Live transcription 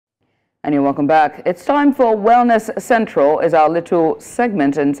And you're welcome back. It's time for Wellness Central, is our little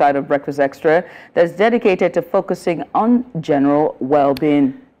segment inside of Breakfast Extra that's dedicated to focusing on general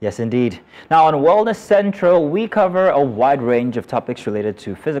well-being. Yes, indeed. Now, on Wellness Central, we cover a wide range of topics related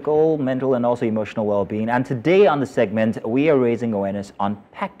to physical, mental, and also emotional well-being. And today on the segment, we are raising awareness on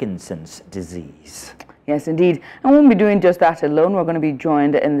Parkinson's disease. Yes, indeed. And we won't be doing just that alone. We're going to be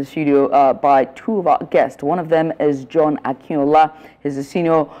joined in the studio by two of our guests. One of them is John Akinola. He's the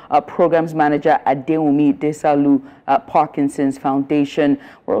Senior Programs Manager at Adewunmi Desalu Parkinson's Foundation.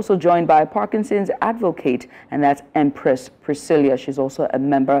 We're also joined by a Parkinson's advocate, and that's Empress Priscillia. She's also a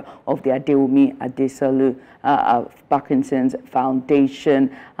member of the Adewunmi Desalu Parkinson's Foundation.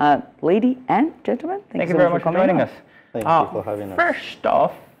 Lady and gentlemen, thank you so very much for joining us. Thank you for having us. First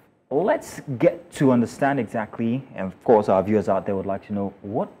off, let's get to understand exactly, and of course our viewers out there would like to know,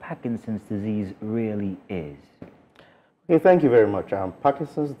 what Parkinson's disease really is. Okay, thank you very much.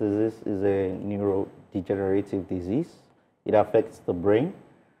 Parkinson's disease is a neurodegenerative disease. It affects the brain.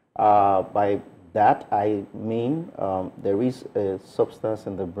 By that, I mean there is a substance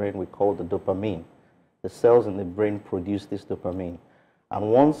in the brain we call the dopamine. The cells in the brain produce this dopamine.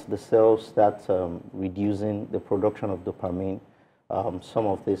 And once the cells start reducing the production of dopamine, some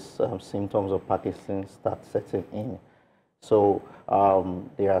of these symptoms of Parkinson's start setting in. So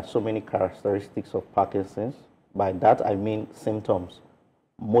there are so many characteristics of Parkinson's. By that I mean symptoms,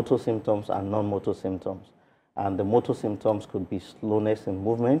 motor symptoms and non-motor symptoms. And the motor symptoms could be slowness in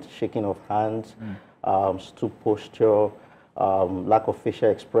movement, shaking of hands, stoop posture, lack of facial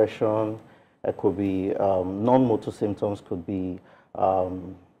expression. It could be non-motor symptoms could be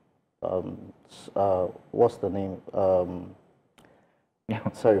what's the name?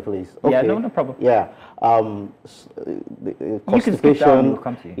 Sorry, please. Okay. Yeah, no problem. Yeah, constipation. We'll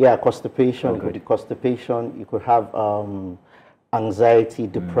come to you. Yeah, constipation. It could be constipation. You could have anxiety,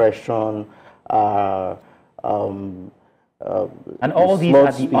 depression. And all these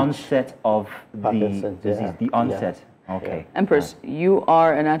at the onset of the disease. Yeah. The onset. Yeah. Okay. Yeah. Empress, you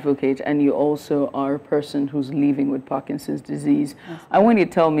are an advocate and you also are a person who's living with Parkinson's disease. Yes. I want you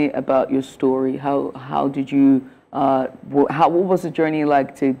to tell me about your story. How did you, what was the journey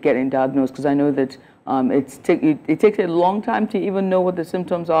like to getting diagnosed? Because I know that it takes a long time to even know what the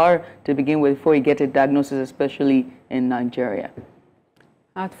symptoms are to begin with before you get a diagnosis, especially in Nigeria.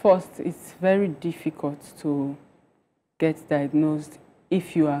 At first, it's very difficult to get diagnosed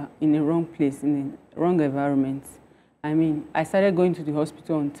if you are in the wrong place, in the wrong environment. I mean, I started going to the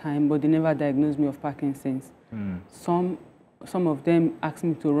hospital on time, but they never diagnosed me of Parkinson's. Some of them asked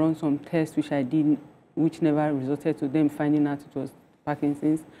me to run some tests, which I did, which never resulted to them finding out it was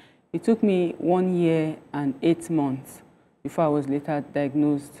Parkinson's. It took me 1 year and 8 months before I was later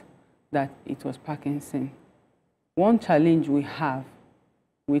diagnosed that it was Parkinson. One challenge we have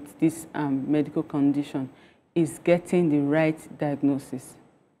with this medical condition is getting the right diagnosis.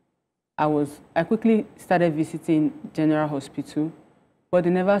 I quickly started visiting General Hospital, but they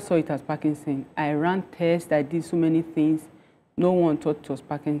never saw it as Parkinson. I ran tests, I did so many things. No one thought it was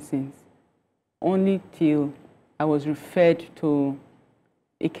Parkinson's. Only till I was referred to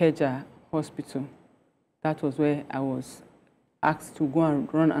Ikeja Hospital. That was where I was asked to go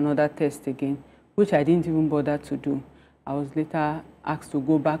and run another test again, which I didn't even bother to do. I was later asked to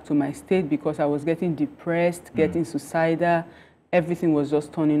go back to my state because I was getting depressed, getting suicidal. Everything was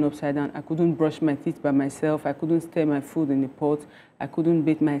just turning upside down. I couldn't brush my teeth by myself. I couldn't stir my food in the pot. I couldn't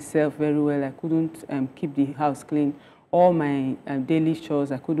bathe myself very well. I couldn't keep the house clean. All my daily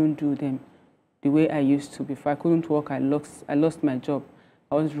chores, I couldn't do them the way I used to before. I couldn't work. I lost my job.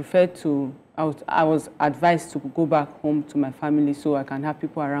 I was referred to, I was advised to go back home to my family so I can have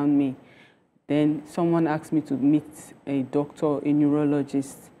people around me. Then someone asked me to meet a doctor, a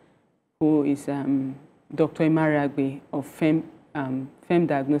neurologist, who is Dr. Imaragbe of FEM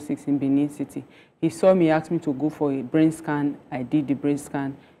Diagnostics in Benin City. He saw me, asked me to go for a brain scan. I did the brain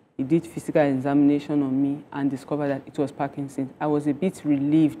scan. He did physical examination on me and discovered that it was Parkinson's. I was a bit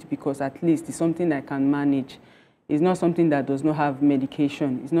relieved because at least it's something I can manage. It's not something that does not have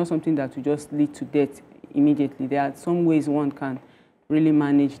medication. It's not something that will just lead to death immediately. There are some ways one can really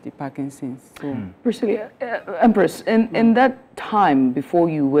manage the Parkinson's. So. Priscilla, Empress, in that time before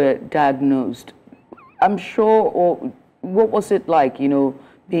you were diagnosed, I'm sure, or what was it like, you know,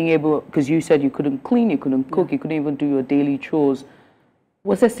 being able, because you said you couldn't clean, you couldn't cook, you couldn't even do your daily chores.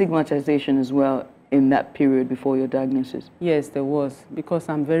 Was there stigmatization as well in that period before your diagnosis? Yes, there was, because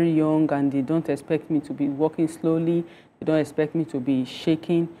I'm very young and they don't expect me to be walking slowly. They don't expect me to be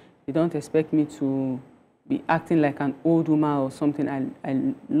shaking. They don't expect me to be acting like an old woman or something.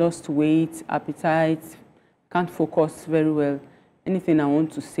 I lost weight, appetite, can't focus very well. anything I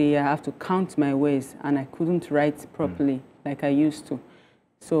want to say, I have to count my words, and I couldn't write properly like I used to.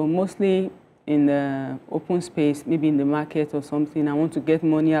 So mostly in the open space, maybe in the market or something, I want to get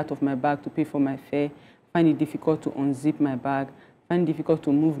money out of my bag to pay for my fare. I find it difficult to unzip my bag. I find it difficult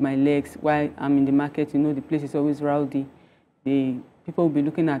to move my legs while I'm in the market. You know, the place is always rowdy. People will be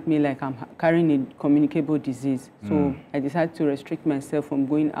looking at me like I'm carrying a communicable disease. So I decided to restrict myself from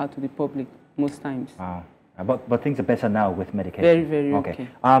going out to the public most times. Wow. But things are better now with medication. Very, very okay.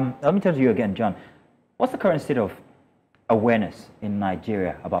 Let me turn to you again, John. What's the current state of awareness in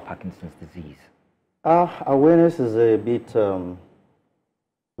Nigeria about Parkinson's disease? Awareness is a bit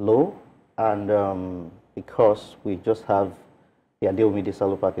low, and because we just have the Adewunmi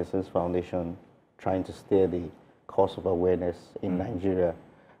Desalu Parkinson's Foundation trying to steer the course of awareness in Nigeria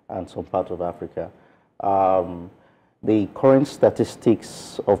and some parts of Africa. The current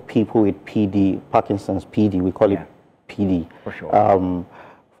statistics of people with PD, Parkinson's PD, we call it PD, for sure.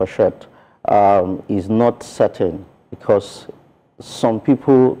 For short, is not certain, because some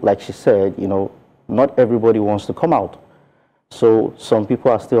people, like she said, you know, not everybody wants to come out. So some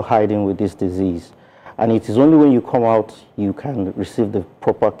people are still hiding with this disease. And it is only when you come out you can receive the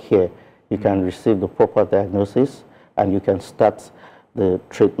proper care, you can receive the proper diagnosis, and you can start the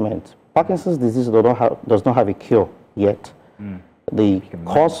treatment. Parkinson's disease does not have a cure yet. The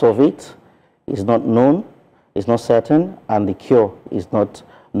cause of it is not known, is not certain, and the cure is not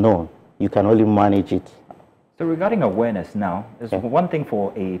known. You can only manage it. So regarding awareness now, there's one thing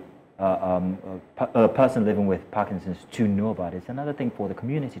for a person living with Parkinson's to know about it. It's another thing for the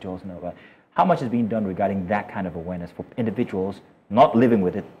community to also know about it. How much is being done regarding that kind of awareness for individuals not living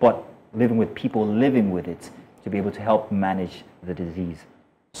with it, but living with people living with it, to be able to help manage the disease?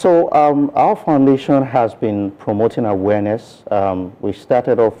 So our foundation has been promoting awareness. We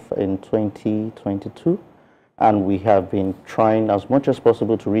started off in 2022, and we have been trying as much as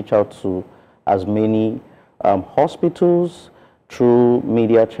possible to reach out to as many hospitals, through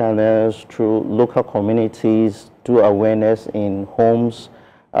media channels, through local communities, do awareness in homes,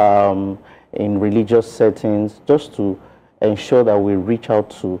 in religious settings, just to ensure that we reach out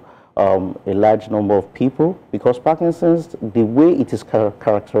to a large number of people, because Parkinson's, the way it is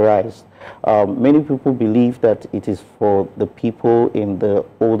characterized, many people believe that it is for the people in the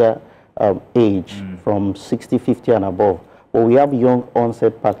older age, from 60, 50 and above. But we have young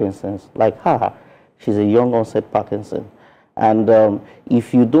onset Parkinson's, like her. She's a young onset Parkinson. And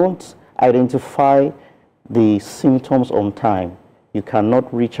if you don't identify the symptoms on time, you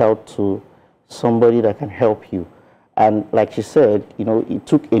cannot reach out to somebody that can help you. And like she said, you know, it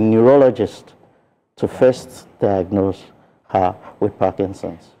took a neurologist to first diagnose her with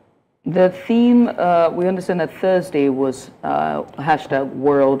Parkinson's. The theme, we understand that Thursday was hashtag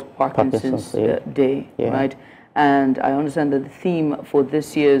World Parkinson's Day, right? And I understand that the theme for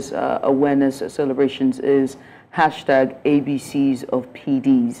this year's awareness celebrations is hashtag ABCs of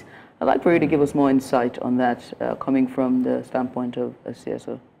PDs. I'd like for you to give us more insight on that, coming from the standpoint of a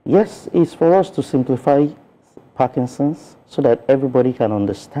CSO. Yes, it's for us to simplify Parkinson's so that everybody can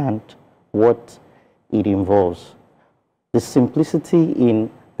understand what it involves. The simplicity in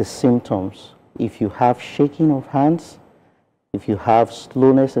the symptoms: if you have shaking of hands, if you have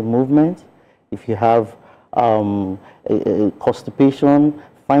slowness in movement, if you have constipation,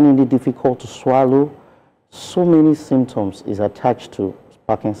 finding it difficult to swallow, so many symptoms is attached to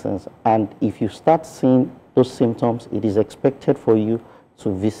Parkinson's. And if you start seeing those symptoms, it is expected for you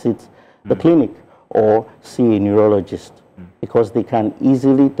to visit the clinic or see a neurologist, because they can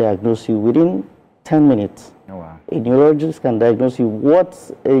easily diagnose you within 10 minutes. Oh, wow. A neurologist can diagnose you what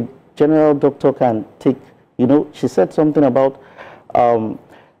a general doctor can take. You know, she said something about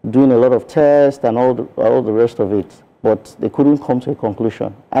doing a lot of tests and all the rest of it, but they couldn't come to a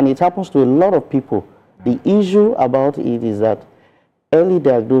conclusion. And it happens to a lot of people. The issue about it is that early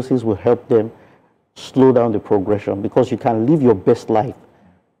diagnosis will help them slow down the progression, because you can live your best life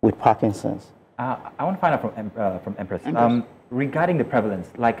with Parkinson's. I want to find out from Empress. Regarding the prevalence,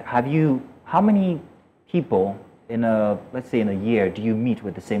 like, how many people in let's say in a year, do you meet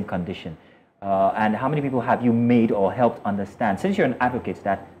with the same condition? And how many people have you made or helped understand, since you're an advocate,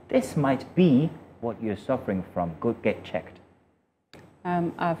 that this might be what you're suffering from? Go get checked.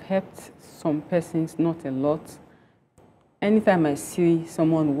 I've helped some persons, not a lot. Anytime I see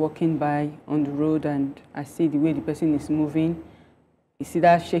someone walking by on the road and I see the way the person is moving, you see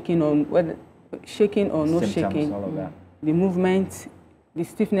that shaking or no Symptoms, shaking, all of that. The movement, the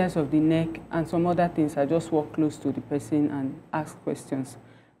stiffness of the neck, and some other things, I just walk close to the person and ask questions.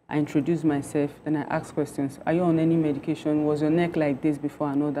 I introduce myself, then I ask questions. Are you on any medication? Was your neck like this before?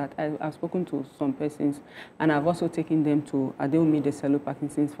 I know that. I've spoken to some persons, and I've also taken them to Adewunmi Desalu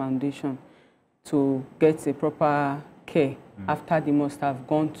Parkinson's Foundation to get a proper care after they must have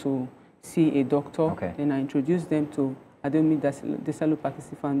gone to see a doctor. Okay. Then I introduce them to Adewunmi Desalu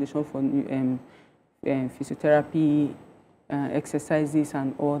Parkinson's Foundation for physiotherapy, exercises,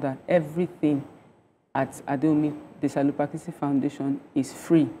 and all that. Everything at Adewunmi Desalu Parkinson's Foundation is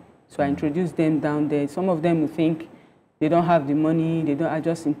free. So I introduce them down there. Some of them will think they don't have the money. They don't. I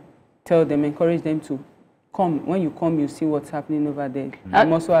just tell them, encourage them to come. When you come, you see what's happening over there.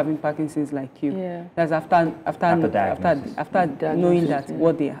 I'm also having Parkinson's like you. Yeah. That's after knowing that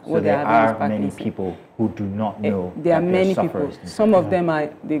what they having is Parkinson's. There are many people who do not know. There are many people. Some of them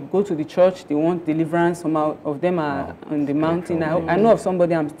they go to the church. They want deliverance. Some of them are on the mountain. I know of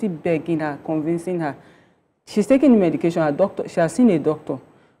somebody. I'm still begging her, convincing her. She's taking the medication. Her doctor. She has seen a doctor,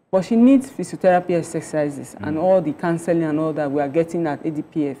 but she needs physiotherapy exercises and all the counseling and all that we are getting at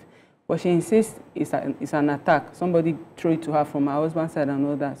ADPF. But she insists it's an attack. Somebody threw it to her from her husband's side and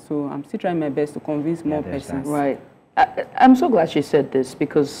all that. So I'm still trying my best to convince more persons. Right. I'm so glad she said this,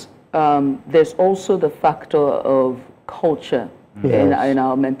 because there's also the factor of culture in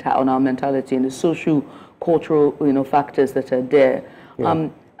our mentality, and the social, cultural factors that are there. Yeah.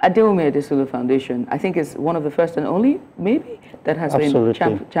 Adewunmi Desalu Foundation, I think, is one of the first and only, maybe, that has been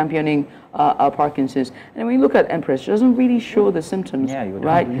championing Parkinson's. And when you look at Empress, she doesn't really show the symptoms,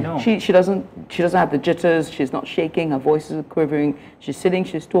 right? She doesn't have the jitters. She's not shaking. Her voice is quivering. She's sitting.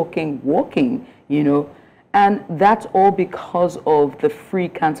 She's talking, walking. And that's all because of the free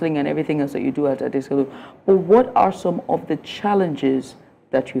counseling and everything else that you do at Desalu. But what are some of the challenges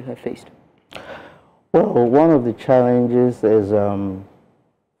that you have faced? Well, one of the challenges is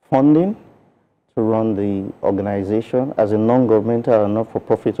funding to run the organization. As a non-governmental and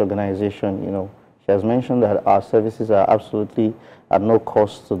not-for-profit organization, she has mentioned that our services are absolutely at no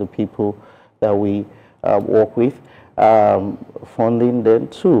cost to the people that we work with. Funding, then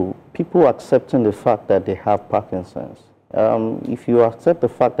two, people accepting the fact that they have Parkinson's. If you accept the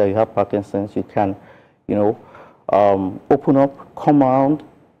fact that you have Parkinson's, you can, open up, come around,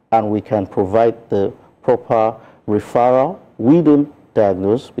 and we can provide the proper referral. We don't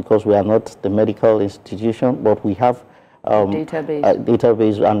diagnose because we are not the medical institution, but we have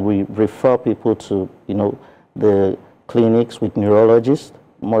database, and we refer people to the clinics with neurologists,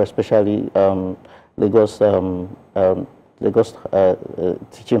 more especially Lagos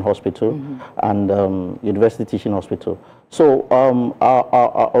Teaching Hospital and University Teaching Hospital. So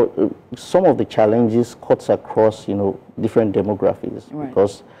some of the challenges cuts across different demographics,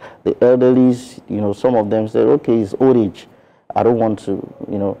 because the elderlies, some of them say, okay, it's old age, I don't want to,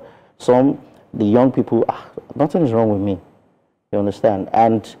 the young people, nothing is wrong with me, you understand?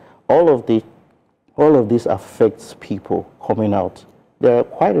 And all of this affects people coming out. There are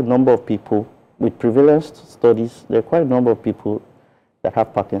quite a number of people with prevalence studies. There are quite a number of people that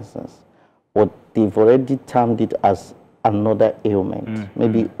have Parkinson's, but they've already termed it as another ailment,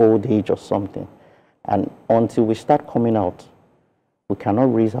 maybe old age or something. And until we start coming out, we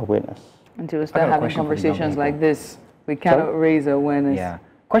cannot raise awareness. Until we start having conversations like this, we cannot raise awareness. Yeah.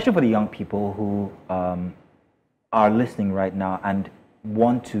 Question for the young people who are listening right now and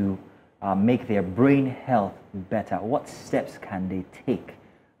want to make their brain health better. What steps can they take?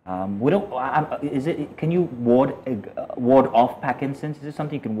 Can you ward off Parkinson's? Is this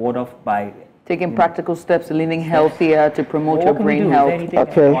something you can ward off by taking practical steps, living healthier to promote your brain health?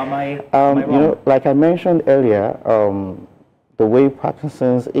 Okay. Like I mentioned earlier, the way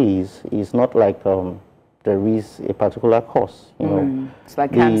Parkinson's is not like there is a particular cause. It's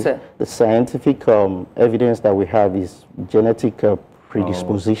like cancer. The scientific evidence that we have is genetic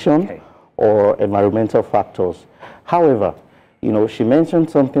predisposition or environmental factors. However, she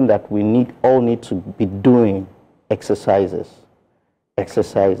mentioned something that we all need to be doing: exercises,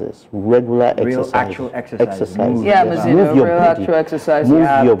 regular exercises. Actual exercises. Yeah, Mazino, real actual exercise. Move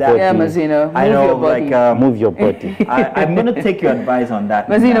your body. Yeah, Mazino, move your body. I'm going to take your advice on that.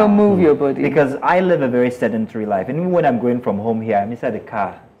 Mazino, move your body. Because I live a very sedentary life. And even when I'm going from home here, I'm inside the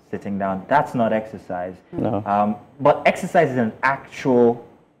car sitting down. That's not exercise. No. But exercise is an actual,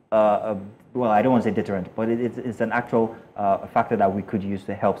 well, I don't want to say deterrent, but it's an actual factor that we could use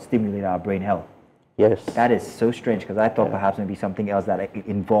to help stimulate our brain health. Yes. That is so strange, because I thought perhaps maybe something else that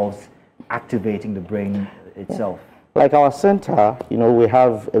involves activating the brain itself. Like our center, we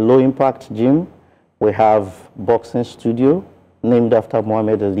have a low-impact gym. We have boxing studio named after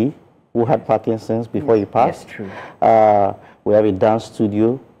Muhammad Ali, who had Parkinson's before he passed. Yes, true. We have a dance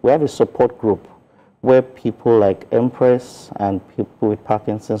studio. We have a support group where people like Empress and people with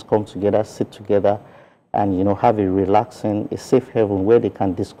Parkinson's come together, sit together, and have a relaxing, a safe haven where they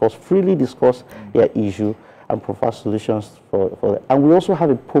can freely discuss their issue and provide solutions for it. And we also have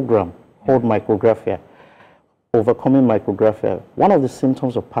a program called micrographia, overcoming micrographia. One of the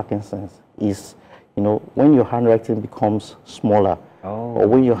symptoms of Parkinson's is, when your handwriting becomes smaller, or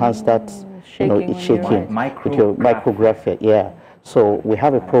when your hand starts shaking with your micrographia. Yeah. So we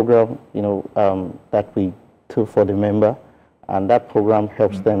have a program, that we do for the member, and that program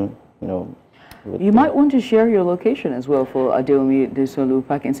helps them, You might want to share your location as well for Adewunmi, Desalu,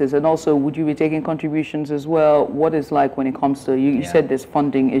 Parkinson's, and also would you be taking contributions as well? What is like when it comes to, you said there's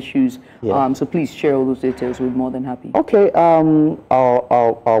funding issues, so please share all those details, we're more than happy. Okay, our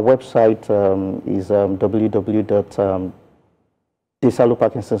website is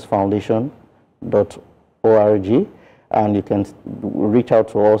www.desaluparkinsonsfoundation.org, and you can reach out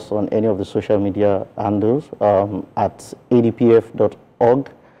to us on any of the social media handles at adpf.org.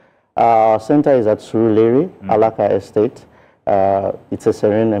 Our center is at Surulere, Alaka Estate. It's a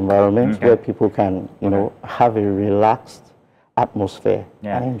serene environment where people can, have a relaxed atmosphere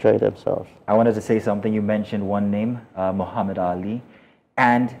and enjoy themselves. I wanted to say something. You mentioned one name, Muhammad Ali.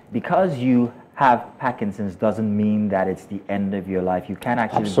 And because you have Parkinson's doesn't mean that it's the end of your life. You can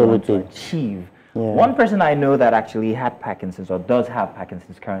actually go on to achieve. One person I know that actually had Parkinson's or does have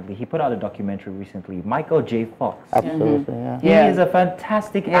Parkinson's currently, he put out a documentary recently, Michael J. Fox. Absolutely, He is a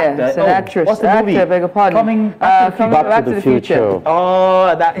fantastic actor. It's an actress. What's the movie? I beg your pardon. Coming Back to the Future.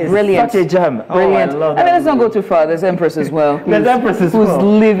 Oh, that is brilliant. Such a gem. Brilliant. Oh, I love that. I mean, let's not go too far. There's Empress as well. There's Empress as well.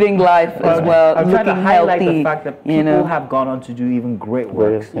 Who's living life as well, I'm trying to highlight the fact that people have gone on to do even great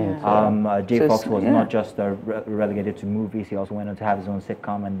works. J. Fox was not just relegated to movies. He also went on to have his own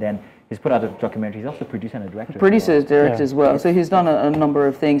sitcom, and then he's put out a documentary. He's also producer and a director. Director as well. So he's done a number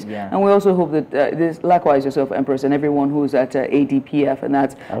of things. And we also hope that, likewise yourself, Empress, and everyone who's at ADPF, and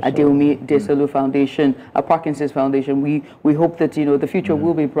that's Adewunmi Desalu Foundation, Parkinson's Foundation, we hope that, the future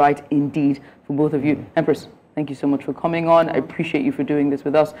will be bright indeed for both of you. Empress, thank you so much for coming on. I appreciate you for doing this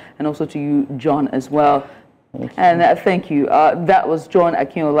with us, and also to you, John, as well. And thank you. That was John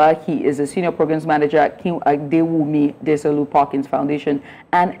Akinola. He is a senior programs manager at Adewunmi Desalu Parkinson's Foundation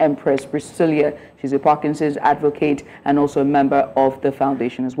and Empress Priscillia. She's a Parkinson's advocate and also a member of the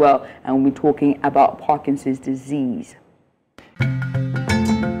foundation as well. And we'll be talking about Parkinson's disease.